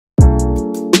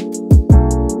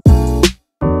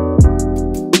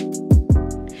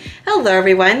Hello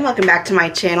everyone, welcome back to my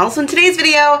channel. So in today's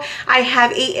video, I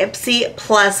have a Ipsy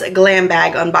Plus glam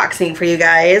bag unboxing for you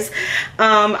guys.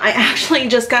 I actually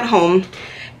just got home,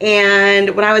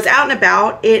 and when I was out and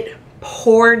about, it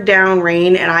poured down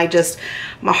rain, and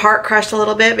my heart crushed a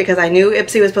little bit because I knew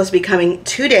Ipsy was supposed to be coming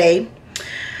today.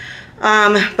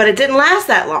 But it didn't last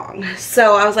that long.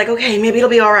 So I was like, okay, maybe it'll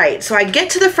be all right. So I get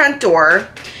to the front door,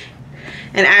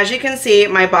 and as you can see,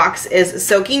 my box is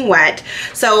soaking wet.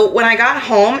 So when I got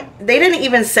home, they didn't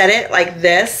even set it like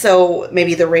this, so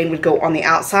maybe the rain would go on the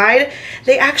outside.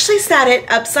 They actually sat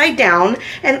it upside down,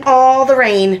 and all the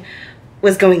rain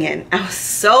was going in. I was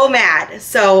so mad.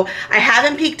 So I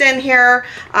haven't peeked in here.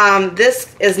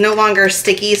 This is no longer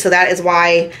sticky, so that is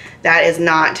why that is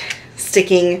not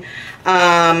sticking.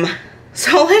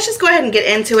 So let's just go ahead and get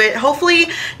into it. Hopefully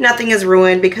nothing is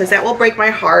ruined, because that will break my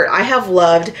heart. I have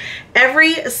loved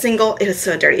every single, it is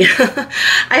so dirty.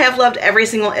 I have loved every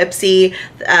single Ipsy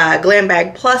Glam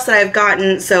Bag Plus that I've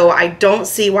gotten, so I don't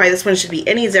see why this one should be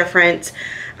any different.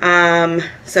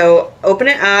 So open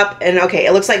it up, and okay,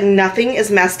 it looks like nothing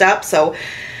is messed up, so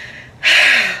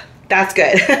that's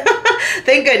good.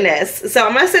 Thank goodness. So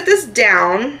I'm gonna set this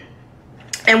down,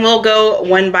 and we'll go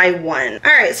one by one.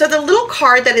 All right, so the little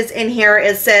card that is in here,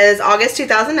 it says August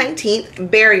 2019,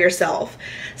 Bear Yourself.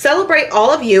 Celebrate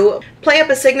all of you, play up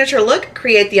a signature look,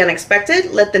 create the unexpected,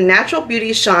 let the natural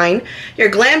beauty shine. Your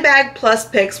Glam Bag Plus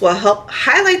picks will help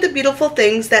highlight the beautiful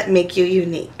things that make you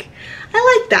unique.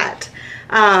 I like that.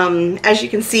 As you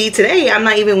can see today, I'm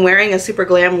not even wearing a super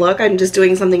glam look. I'm just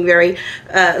doing something very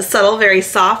subtle, very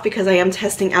soft, because I am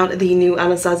testing out the new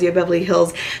Anastasia Beverly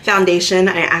Hills foundation.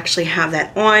 I actually have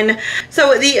that on.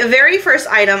 So the very first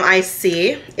item I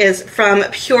see is from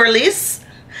Purely's.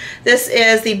 This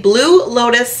is the Blue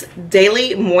Lotus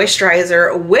Daily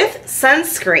Moisturizer with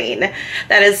sunscreen.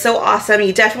 That is so awesome.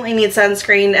 You definitely need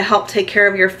sunscreen to help take care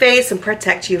of your face and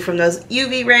protect you from those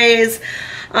UV rays.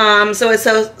 So it's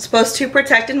supposed to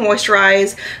protect and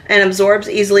moisturize and absorbs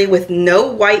easily with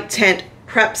no white tint.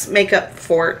 Preps makeup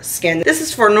for skin. This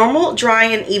is for normal, dry,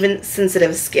 and even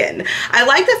sensitive skin. I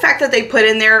like the fact that they put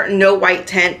in there no white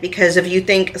tint, because if you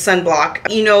think sunblock,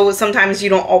 you know, sometimes you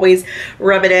don't always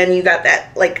rub it in. You got that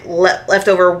like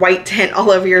leftover white tint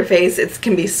all over your face. It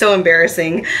can be so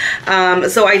embarrassing.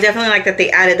 So I definitely like that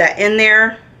they added that in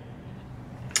there.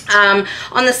 On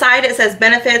the side it says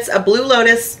benefits of Blue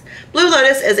Lotus. Blue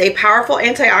Lotus is a powerful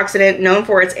antioxidant known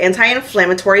for its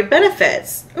anti-inflammatory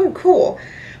benefits. Oh, cool.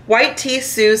 White tea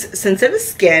soothes sensitive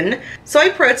skin.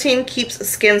 Soy protein keeps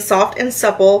skin soft and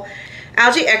supple.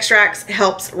 Algae extracts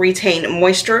helps retain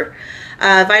moisture.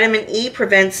 Vitamin E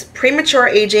prevents premature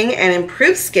aging and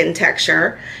improves skin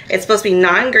texture. It's supposed to be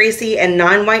non-greasy, and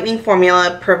non-whitening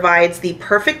formula provides the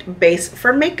perfect base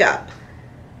for makeup.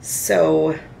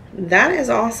 So that is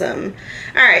awesome.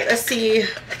 All right, let's see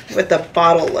what the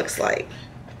bottle looks like.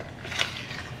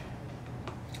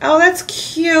 Oh, that's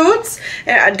cute.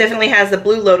 It definitely has the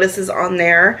Blue Lotuses on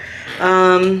there.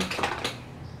 I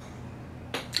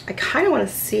kind of want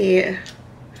to see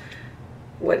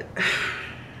what,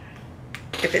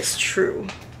 if it's true.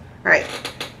 All right.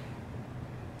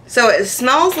 So it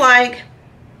smells like,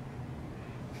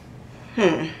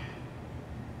 all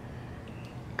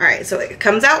right, so it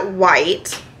comes out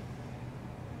white.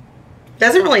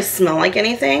 Doesn't really smell like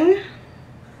anything.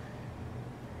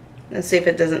 Let's see if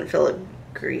it doesn't feel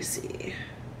greasy.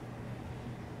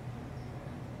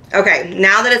 Okay,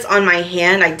 now that it's on my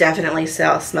hand, I definitely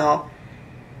smell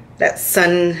that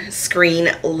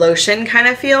sunscreen lotion kind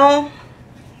of feel.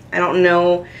 I don't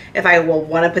know if I will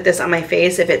want to put this on my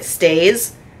face if it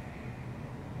stays.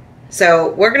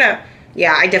 So we're gonna,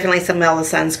 yeah, I definitely smell the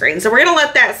sunscreen. So we're gonna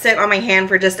let that sit on my hand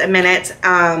for just a minute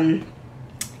and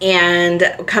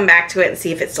come back to it and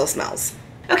see if it still smells.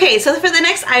 Okay, so for the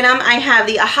next item, I have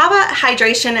the Ahava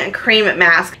Hydration Cream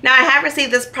Mask. Now, I have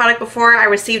received this product before. I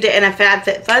received it in a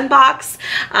FabFitFun box.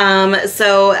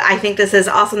 So I think this is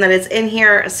awesome that it's in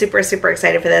here. Super, super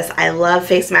excited for this. I love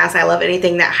face masks. I love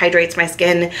anything that hydrates my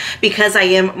skin, because I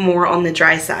am more on the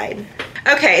dry side.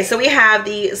 Okay, so we have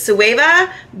the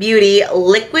Sueva Beauty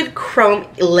Liquid Chrome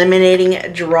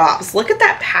Eliminating Drops. Look at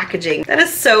that packaging. That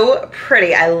is so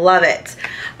pretty. I love it.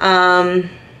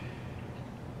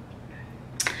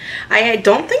 I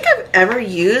don't think I've ever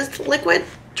used liquid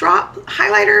drop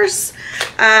highlighters.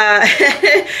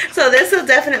 So this will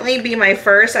definitely be my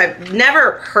first. I've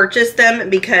never purchased them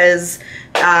because,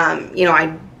 you know,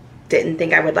 I didn't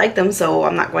think I would like them, so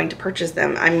I'm not going to purchase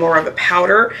them. I'm more of a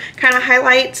powder kind of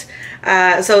highlight.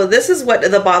 So this is what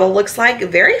the bottle looks like.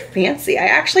 Very fancy. I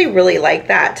actually really like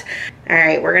that. All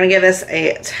right, we're gonna give this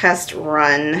a test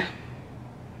run.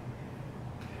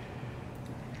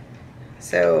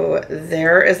 So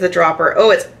there is the dropper. Oh,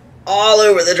 it's all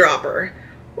over the dropper.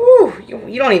 Ooh,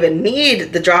 you don't even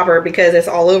need the dropper because it's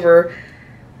all over.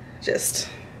 Just...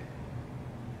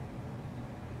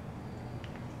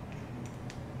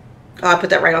 Oh, I put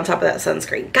that right on top of that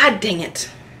sunscreen. God dang it.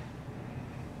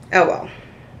 Oh, well.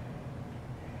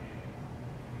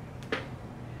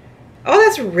 Oh,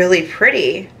 that's really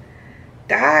pretty.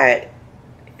 That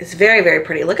is very, very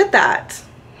pretty. Look at that.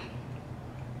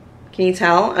 Can you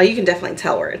tell? Oh, you can definitely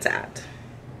tell where it's at.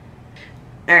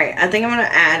 All right, I think I'm gonna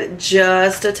add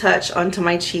just a touch onto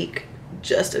my cheek.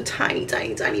 Just a tiny,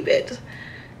 tiny, tiny bit.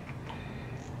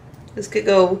 This could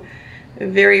go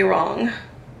very wrong.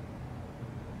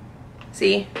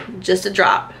 See, just a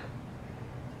drop.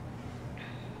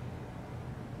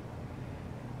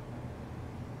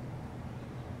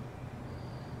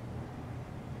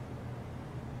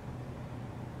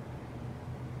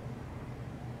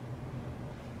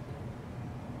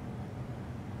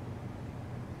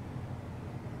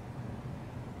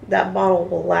 That bottle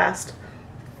will last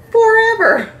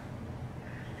forever.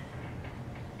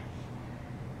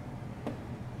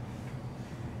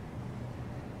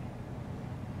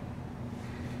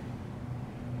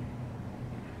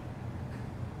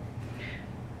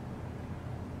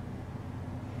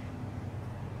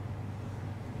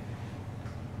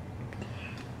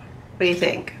 What do you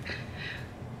think?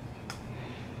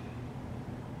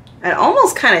 It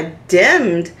almost kind of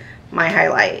dimmed my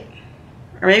highlight.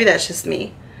 Or maybe that's just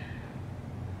me.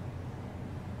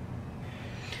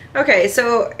 Okay,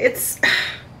 so it's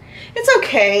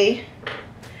okay.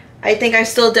 I think I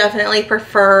still definitely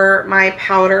prefer my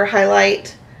powder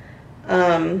highlight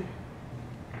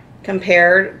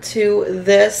compared to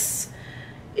this.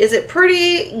 Is it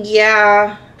pretty?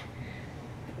 Yeah.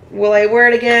 Will I wear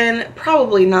it again?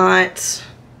 Probably not.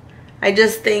 I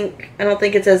don't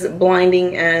think it's as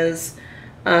blinding as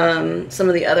some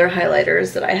of the other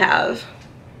highlighters that I have.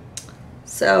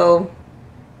 So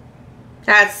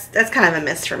that's kind of a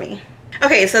miss for me.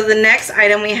 Okay, so the next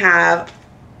item we have,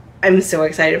 I'm so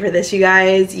excited for this, you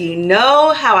guys. You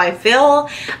know how I feel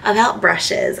about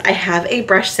brushes. I have a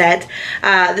brush set.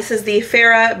 This is the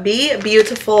Farrah Be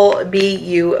Beautiful Be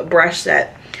You brush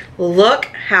set. Look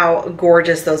how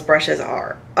gorgeous those brushes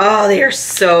are. Oh, they are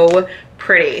so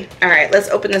pretty. All right, let's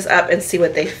open this up and see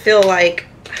what they feel like.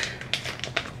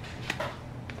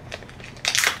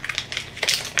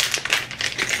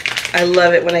 I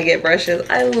love it when I get brushes.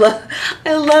 I love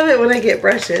it when I get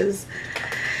brushes.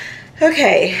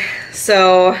 Okay,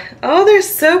 so, oh, they're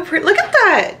so pretty. Look at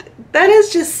that. That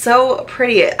is just so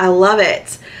pretty. I love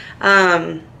it.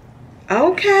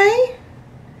 Okay.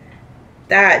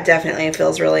 That definitely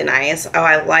feels really nice. Oh,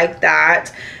 I like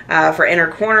that for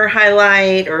inner corner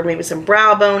highlight or maybe some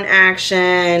brow bone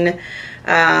action.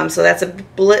 So that's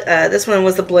this one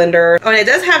was the blender. Oh, and it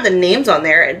does have the names on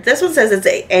there. This one says it's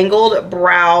an angled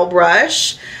brow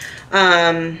brush.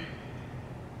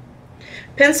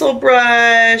 Pencil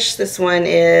brush. This one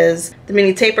is the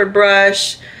mini tapered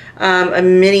brush. A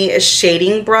mini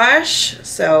shading brush.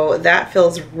 So that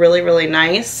feels really, really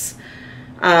nice.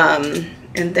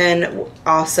 And then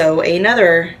also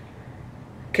a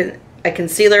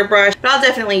concealer brush. But I'll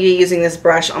definitely be using this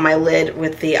brush on my lid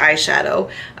with the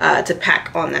eyeshadow to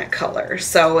pack on that color.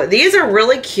 So these are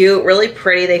really cute, really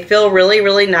pretty. They feel really,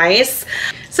 really nice.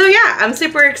 So yeah, I'm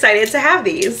super excited to have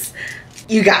these.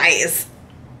 You guys.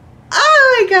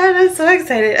 Oh my god, I'm so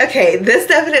excited. Okay, this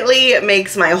definitely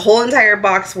makes my whole entire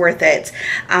box worth it.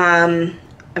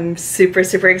 I'm super,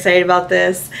 super excited about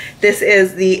this. This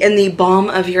is the In the Balm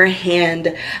of Your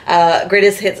Hand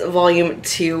Greatest Hits Volume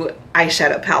 2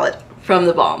 eyeshadow palette from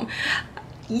the Balm.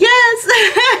 Yes!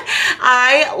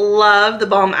 I love the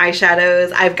Balm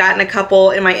eyeshadows. I've gotten a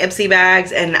couple in my Ipsy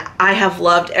bags and I have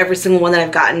loved every single one that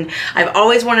I've gotten. I've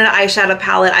always wanted an eyeshadow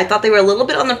palette. I thought they were a little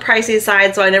bit on the pricey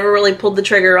side, so I never really pulled the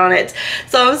trigger on it.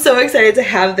 So I'm so excited to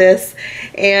have this.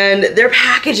 And their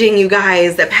packaging, you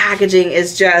guys, the packaging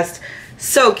is just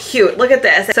so cute. Look at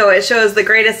this. So it shows the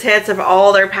greatest hits of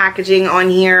all their packaging on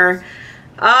here.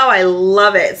 Oh, I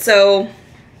love it. So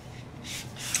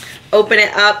open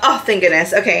it up. Oh, thank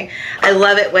goodness. Okay. I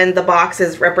love it when the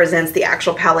boxes represents the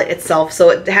actual palette itself. So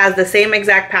it has the same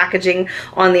exact packaging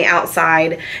on the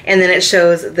outside and then it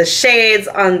shows the shades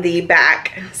on the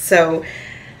back. So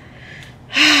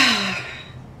oh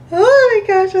my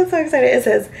gosh, I'm so excited. It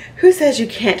says, who says you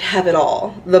can't have it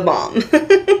all? The Balm.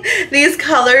 These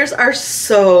colors are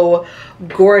so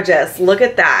gorgeous. Look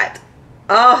at that.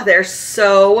 Oh, they're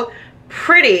so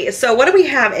pretty. So what do we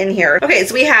have in here? Okay,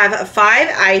 so we have 5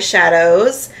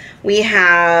 eyeshadows. We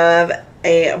have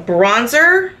a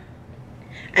bronzer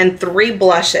and 3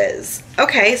 blushes.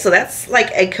 Okay, so that's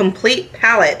like a complete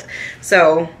palette.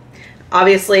 So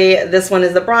obviously this one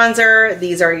is the bronzer.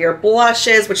 These are your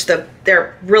blushes, which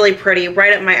they're really pretty,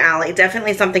 right up my alley.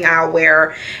 Definitely something I'll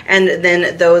wear. And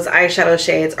then those eyeshadow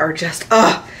shades are just,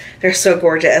 oh, they're so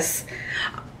gorgeous.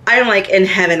 I'm like in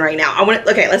heaven right now.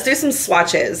 Okay, let's do some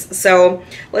swatches. So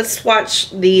let's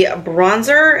swatch the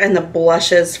bronzer and the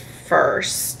blushes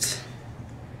first.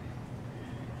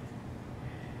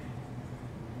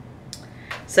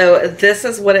 So this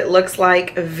is what it looks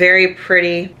like. Very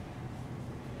pretty.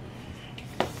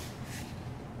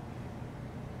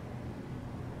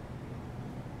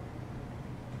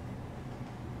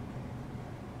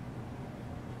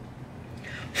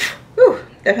 Whew,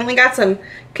 definitely got some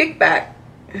kickback.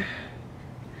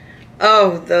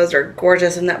 Oh, those are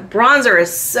gorgeous. And that bronzer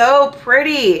is so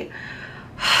pretty.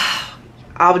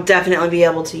 I'll definitely be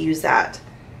able to use that.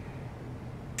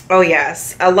 Oh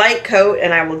yes, a light coat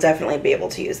and I will definitely be able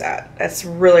to use that. That's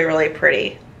really, really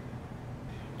pretty.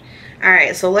 All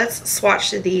right, so let's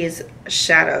swatch these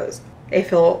shadows. They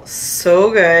feel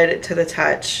so good to the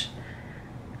touch.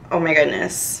 Oh my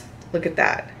goodness, look at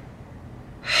that.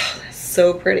 That's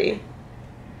so pretty.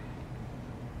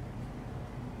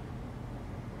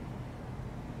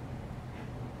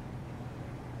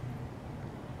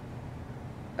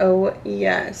 Oh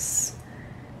yes,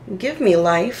 give me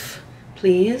life,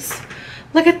 please.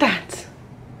 Look at that.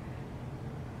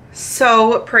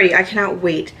 So pretty. I cannot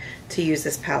wait to use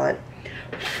this palette.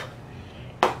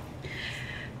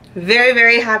 Very,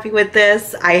 very happy with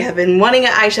this. I have been wanting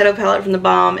an eyeshadow palette from the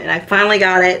Balm and I finally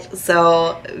got it.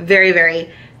 So very,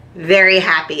 very, very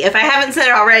happy. If I haven't said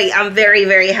it already, I'm very,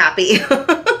 very happy.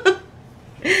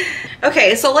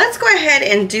 Okay, so let's go ahead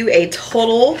and do a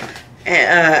total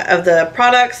of the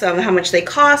products, of how much they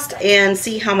cost, and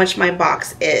see how much my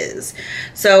box is.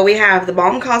 So we have the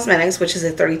Balm Cosmetics, which is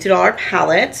a $32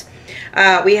 palette.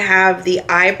 We have the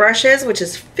eye brushes, which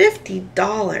is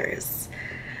 $50.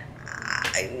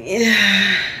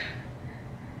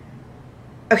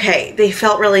 Okay, they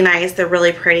felt really nice. They're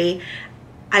really pretty.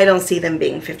 I don't see them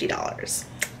being $50.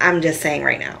 I'm just saying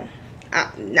right now.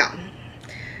 No.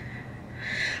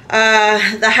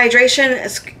 The hydration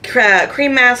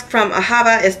cream mask from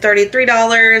Ahava is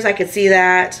 $33. I could see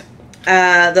that.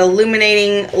 The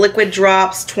illuminating liquid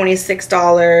drops,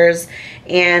 $26.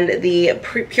 And the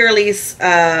Purely's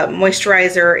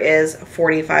moisturizer is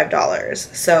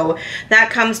 $45. So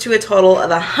that comes to a total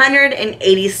of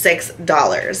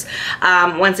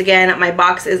 $186. Once again, my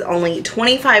box is only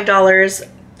 $25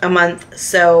 a month.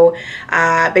 So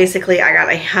basically I got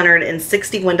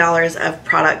 $161 of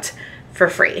product for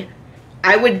free.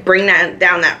 I would bring that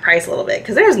down, that price a little bit,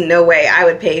 because there's no way I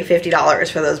would pay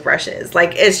 $50 for those brushes.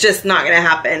 Like, it's just not gonna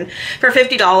happen. For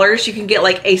 $50 you can get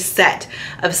like a set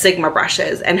of Sigma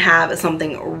brushes and have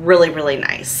something really, really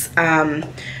nice.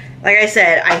 Like I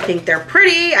said, I think they're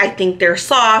pretty, I think they're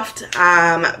soft,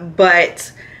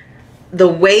 but the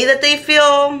way that they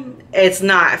feel, it's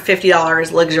not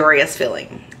 $50 luxurious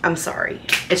feeling. I'm sorry,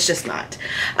 it's just not.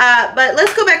 But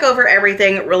let's go back over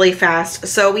everything really fast.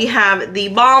 So we have the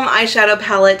Balm eyeshadow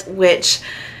palette, which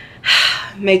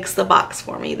makes the box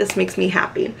for me. This makes me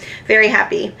happy. Very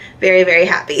happy. Very, very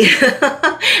happy.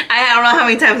 I don't know how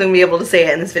many times I'm gonna be able to say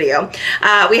it in this video.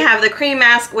 We have the cream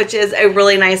mask, which is a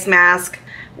really nice mask.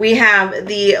 We have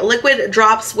the liquid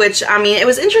drops, which, I mean, it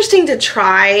was interesting to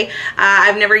try.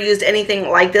 I've never used anything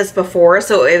like this before,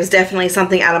 so it was definitely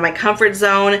something out of my comfort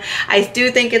zone. I do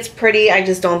think it's pretty. I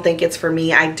just don't think it's for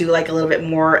me. I do like a little bit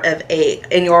more of a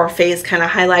in-your-face kind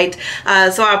of highlight,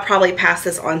 so I'll probably pass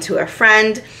this on to a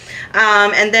friend.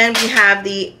 And then we have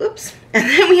the, and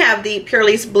then we have the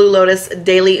Purely's Blue Lotus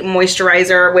Daily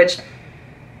Moisturizer, which,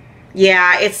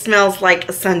 yeah, it smells like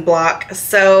a sunblock,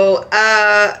 so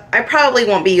I probably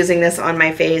won't be using this on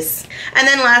my face. And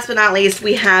then last but not least,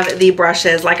 we have the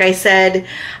brushes. Like I said,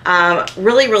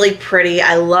 really, really pretty.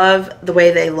 I love the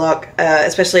way they look,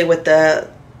 especially with the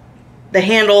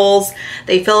handles.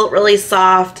 They feel really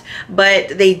soft, but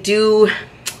they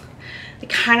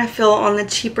kind of feel on the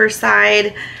cheaper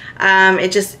side.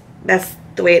 That's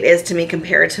the way it is to me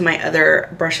compared to my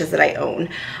other brushes that I own.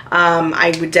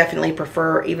 I would definitely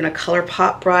prefer even a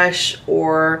ColourPop brush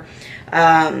or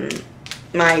my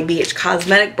BH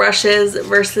Cosmetic brushes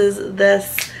versus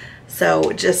this.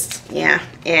 So just, yeah.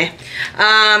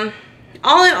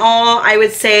 All in all, I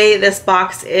would say this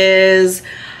box is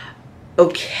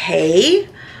okay.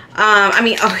 I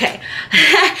mean, okay.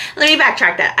 Let me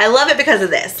backtrack that. I love it because of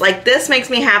this. Like, this makes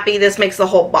me happy. This makes the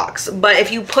whole box. But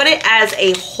if you put it as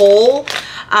a whole,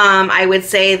 I would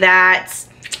say that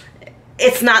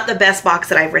it's not the best box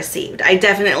that I've received. I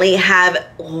definitely have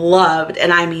loved,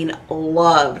 and I mean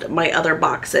loved, my other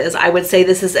boxes. I would say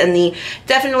this is in the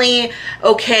definitely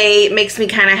okay, makes me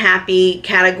kind of happy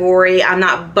category. I'm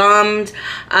not bummed.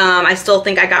 I still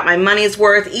think I got my money's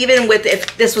worth. Even with,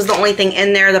 if this was the only thing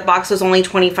in there, the box was only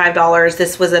 $25.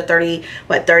 This was a $32,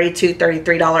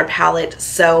 $33 palette.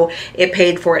 So it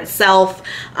paid for itself.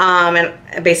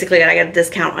 And basically I got a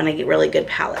discount on a really good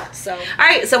palette. So, all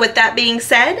right, so with that being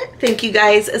said, thank you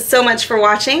guys so much for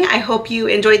watching. I hope you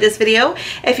enjoyed this video.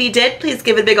 If you did, please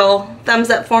give it a big ol' thumbs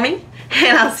up for me,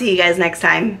 and I'll see you guys next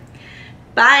time.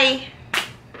 Bye.